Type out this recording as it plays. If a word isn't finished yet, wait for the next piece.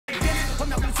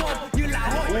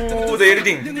Ooh, the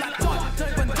editing.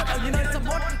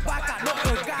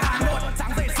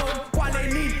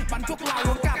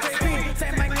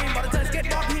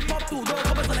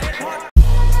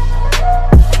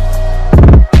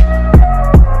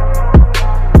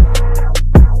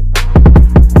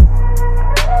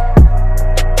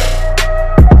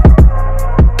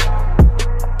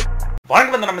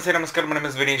 Namaskar, my name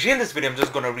is Viet. In this video, I'm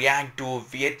just gonna react to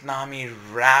Vietnamese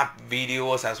rap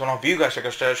videos. As one of you guys,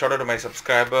 shout out to my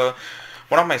subscriber.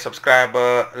 One of my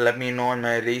subscriber let me know in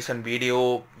my recent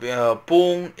video,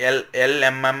 Pung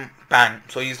LMM Pan.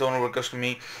 So he's the one who requested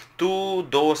me to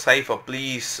do Cypher,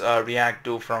 please react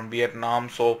to from Vietnam.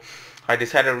 So I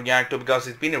decided to react to because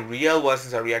it's been a real while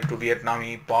since I react to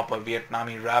Vietnamese pop or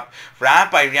Vietnamese rap.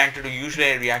 I reacted to,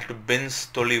 usually I react to Bins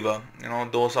Toliver. You know,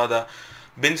 those are the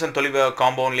Bins and Toliver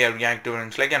combo only I react to, and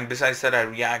it's like, and besides that I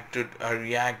react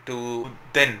to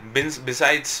then Bins,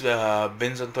 besides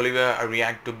Bins and Toliver I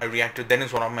react to then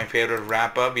is one of my favorite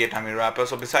rapper, Vietnamese rapper.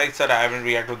 So besides that I haven't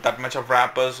reacted to that much of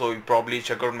rappers, so you probably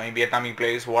check out my Vietnamese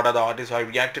playlist, what are the artists I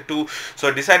reacted to. So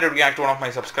I decided to react to one of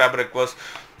my subscriber requests,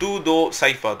 Tu Do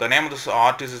Cypher. The name of this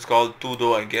artist is called Tu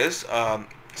Do, I guess.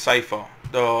 Cypher.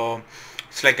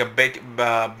 It's like a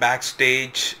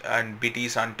Beck'Stage and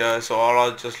Biti Hunter, so all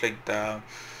are just like the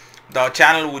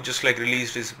channel who just like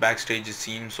released his Beck'Stage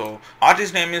scene. So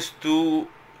artist name is Tu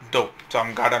Do, so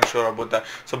I'm sure about that.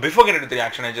 So before getting to the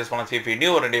reaction, I just want to say, if you're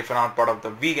new or if you're not part of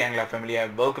the V Gang Live family, I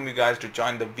welcome you guys to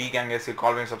join the V Gang. As you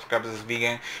call me subscribers as V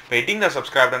Gang, by hitting the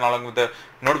subscribe and along with the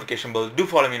notification bell. Do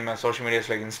follow me in my social medias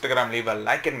like Instagram, leave a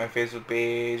like in my Facebook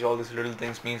page. All these little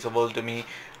things means the world to me.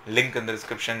 Link in the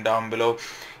description down below.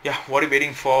 Yeah, what are you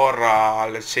waiting for?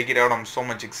 Let's check it out. I'm so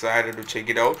much excited to check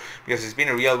it out because it's been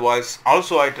a real voice.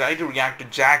 Also, I tried to react to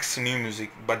Jack's new music,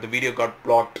 but the video got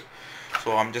blocked.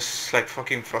 So I'm just like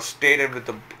fucking frustrated with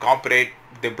the copyright.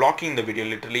 They're blocking the video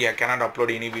literally. I cannot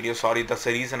upload any video. Sorry, that's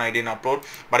the reason I didn't upload.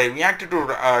 But I reacted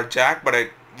to Jack, but I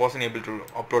wasn't able to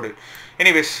upload it.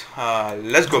 Anyways,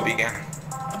 let's go begin.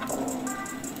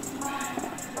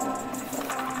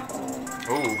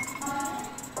 Oh.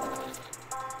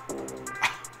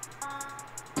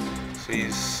 So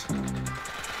he's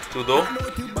Tu Do.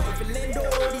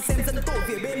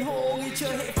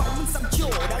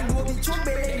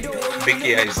 Big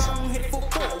eyes.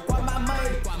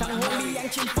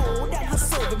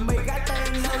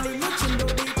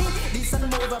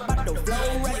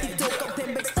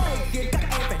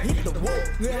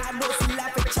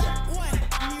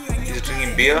 He's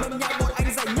drinking beer.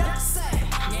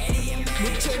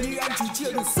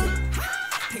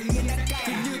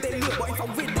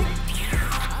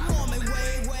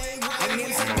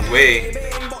 Way.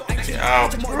 Yeah,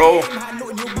 bro.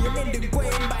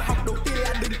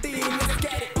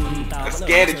 Let's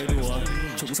get it.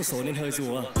 Chúng số số nên hơi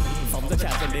rùa phóng ra trà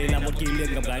trên đây là một kim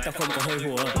liên gặp gái ta không có hơi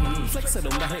hùa flex sở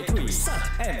đúng là hệ thủy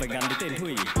em phải gắn đến tên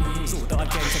thủy rủ tao ăn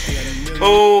kem cho tiền.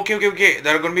 Okay.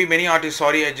 There are gonna be many artists.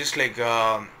 Sorry, I just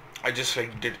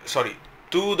did. Sorry.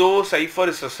 Tu Do Cypher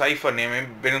is a Cypher name.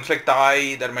 When it's like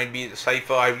Thai, there might be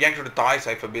Cypher. I reacted to Thai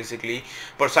Cypher basically.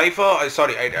 But Cypher,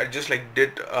 sorry, I just like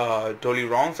did totally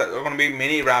wrong. So there are gonna be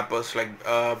many rappers like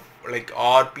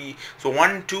RP. So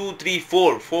 1, 2, 3,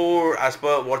 4 as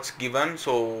per what's given.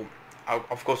 So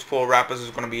of course 4 rappers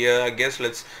is gonna be here. I guess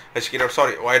let's check it out.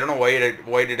 Sorry, I don't know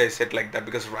why did I say it like that,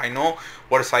 because I know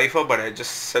what is Cypher, but I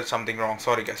just said something wrong.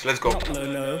 Sorry guys, let's go.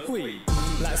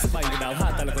 Lại sức mạnh của đáo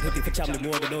hạ ta là có thể tỷ % để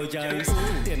mua được đôi giày.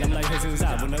 Tiền năm nay hơi dư giả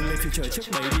muốn nâng lên future trước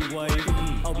đấy đi quay.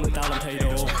 Ông nội tao làm thầy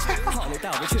đồ, họ nội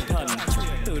tao với truyền thần.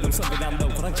 Từ đồng xuân Việt Nam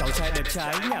đồng có thằng cháu trai đẹp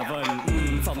trai nhà vần.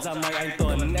 Phòng ra Mai Anh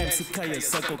Tuấn, MCK ở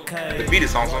Circle K. The beat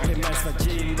is awesome. Thêm Mans và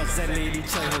Jean và Jelly đi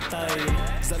chơi Hồ Tây.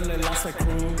 Dẫn lên Last Fight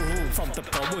Crew, phòng tập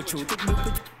có bùa chú tích đức.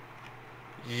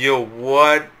 Yo,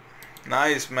 what?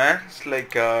 Nice man. It's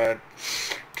like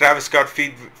Travis Scott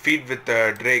feed with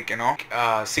Drake, you know.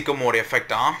 Sycamore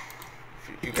effect, huh?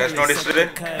 You guys noticed it?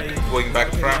 Going back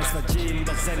from.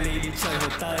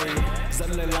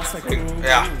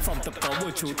 Yeah.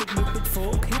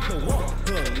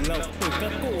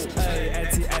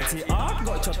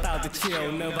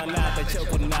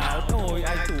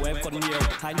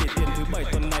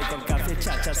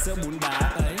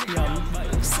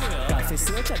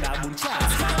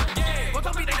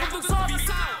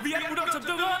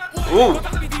 Ooh.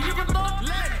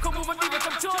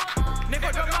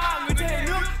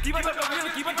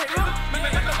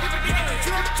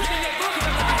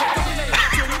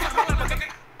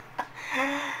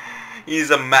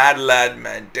 He's a mad lad,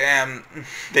 man. Damn,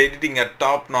 the editing are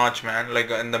top notch, man. Like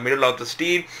in the middle of the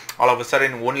street, all of a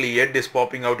sudden only head is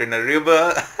popping out in a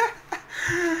river.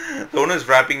 The one who's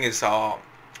rapping is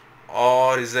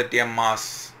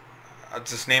RZMas.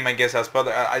 That's his name, I guess. As per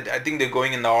I think they're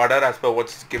going in the order as per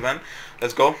what's given.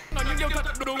 Let's go.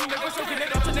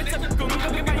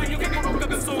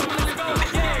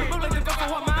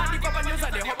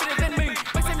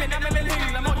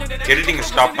 Editing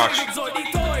is top notch.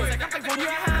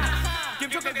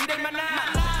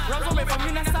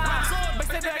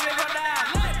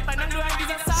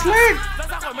 Slide.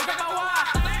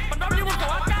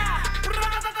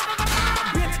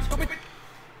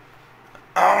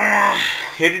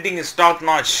 Editing is top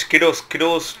notch.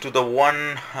 Kiddos to the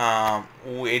one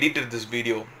who edited this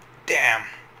video. Damn.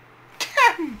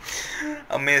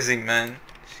 Amazing, man.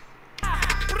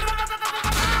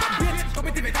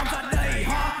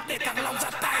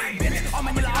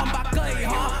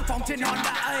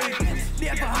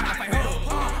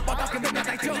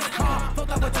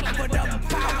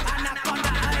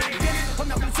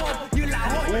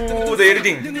 Ooh, the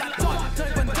editing.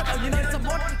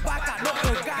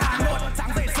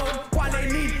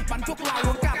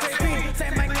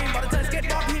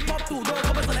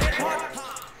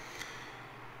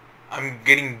 I'm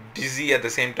getting dizzy at the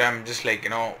same time, just like, you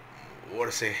know, what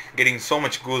to say, getting so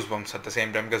much goosebumps at the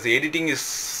same time, because the editing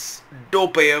is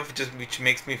dope AF, which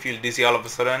makes me feel dizzy all of a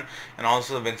sudden. And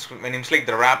also when it's like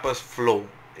the rapper's flow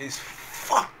is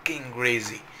fucking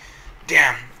crazy.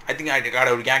 Damn, I think I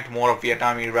gotta react more of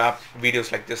Vietnamese rap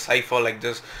videos like this, Cypher like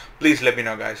this. Please let me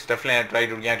know, guys. Definitely I try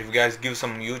to react. If you guys give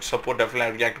some huge support, definitely I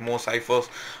react to more Cyphers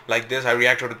like this. I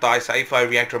reacted to Thai Cypher, I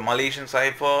react to Malaysian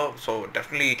Cypher, so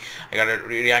definitely I gotta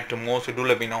react to more, so do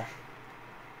let me know.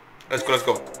 Let's go.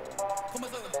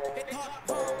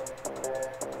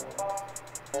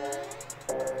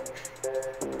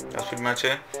 That's pretty much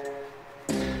it.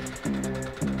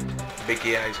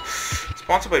 Beck'Stage.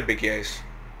 Sponsored by Beck'Stage.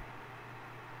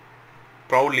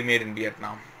 Proudly made in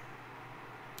Vietnam.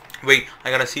 Wait,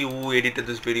 I gotta see who edited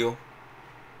this video.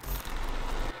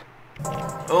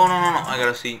 Oh no, I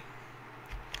gotta see.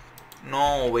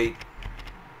 No, wait.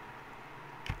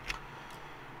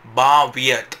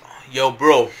 Viet. Yo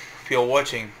bro, if you're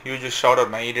watching, you just shout out,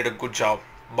 man. You did a good job.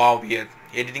 Viet.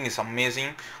 Editing is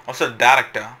amazing. Also the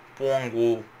director, Pong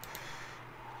Wu.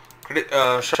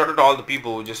 Shout out to all the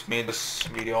people who just made this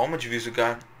video. How much views you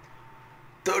got?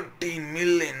 13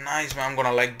 million. Nice, man. I'm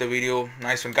gonna like the video.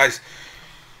 Nice one, guys.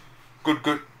 Good.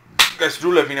 Guys,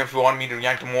 do let me know if you want me to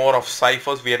react to more of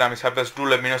Cyphers, Vietnamese Cyphers. Do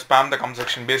let me know. Spam the comment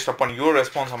section. Based upon your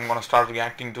response, I'm gonna start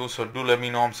reacting to. So do let me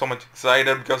know. I'm so much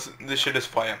excited because this shit is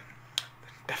fire.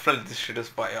 Definitely this shit is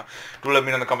fire. Do let me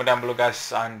know in the comment down below,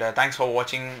 guys. And thanks for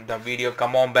watching the video.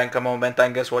 Come on, Ben. Thank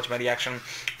you guys for watching my reaction.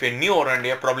 If you're new around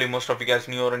here, probably most of you guys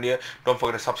new around here, don't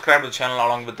forget to subscribe to the channel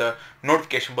along with the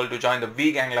notification bell to join the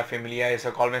V Gang La Familia. As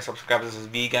I call my subscribers as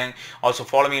V Gang. Also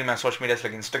follow me in my social medias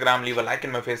like Instagram. Leave a like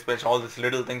in my Facebook page. All these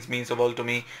little things means the world to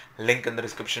me. Link in the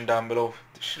description down below.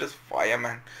 This shit is fire,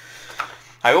 man.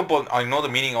 I hope I know the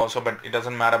meaning also, but it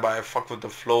doesn't matter, but I fuck with the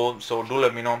flow. So do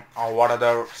let me know what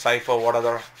other Cypher, what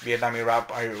other Vietnamese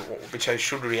rap which I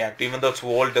should react. Even though it's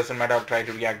old, doesn't matter, I'll try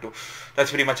to react to. That's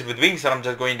pretty much it with Wings, and I'm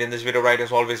just going to end this video right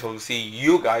as always. So we'll see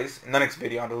you guys in the next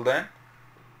video. Until then,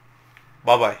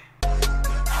 bye bye.